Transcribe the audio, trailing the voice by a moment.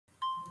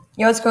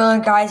Yo, what's going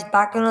on, guys?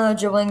 Back on another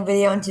dribbling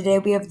video, and today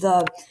we have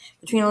the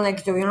between the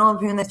legs dribble. You know what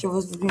between the legs dribble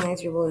is? Between the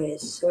legs dribble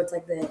is. So it's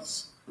like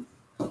this.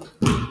 But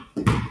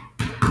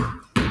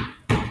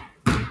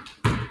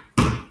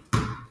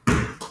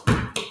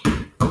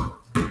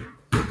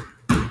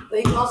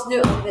you can also do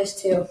it like this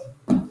too.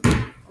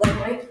 Like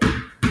right?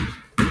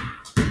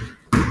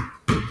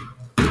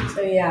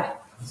 So yeah.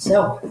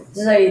 So this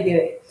is how you do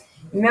it.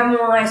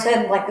 Remember when I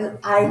said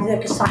I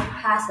did a side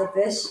pass like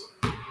this?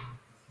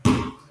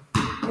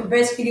 You're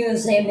basically doing the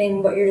same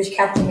thing, but you're just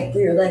catching it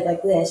through your leg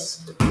like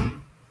this.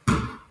 And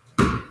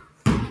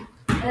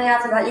then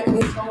after that, you can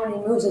do so many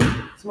moves,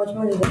 so much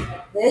moves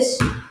like this.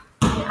 You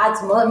can add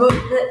some other moves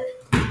with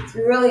it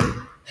to really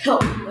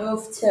help you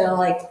move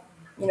to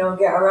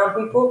get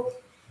around people.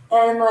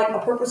 And a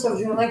purpose of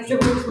doing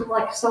dribble is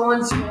when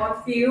someone's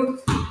going for you,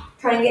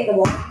 trying to get the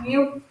ball from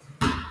you,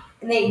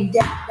 and they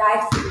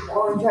dive through the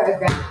ball and try to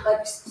grab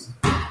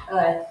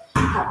it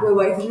halfway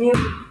away from you,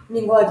 and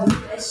you go like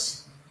this,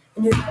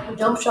 and you have a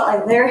jump shot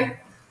like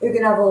there. You're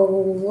gonna have a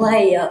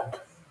layup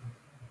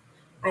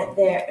right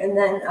there, and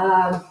then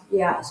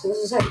so this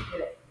is how you do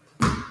it.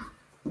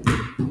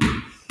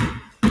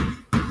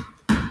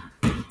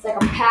 It's like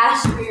a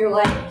pass through your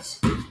legs,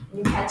 and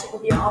you catch it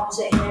with your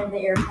opposite hand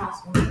that you're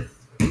passing with.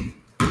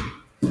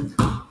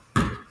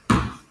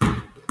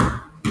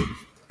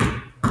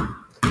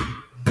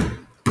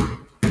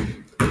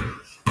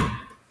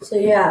 So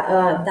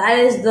that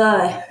is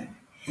the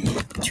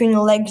between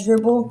the legs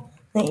dribble.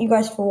 Thank you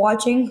guys for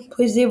watching.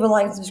 Please leave a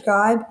like and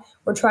subscribe.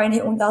 We're trying to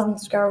hit 1,000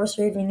 subscribers,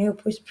 so if you're new,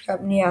 please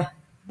subscribe. And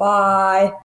bye.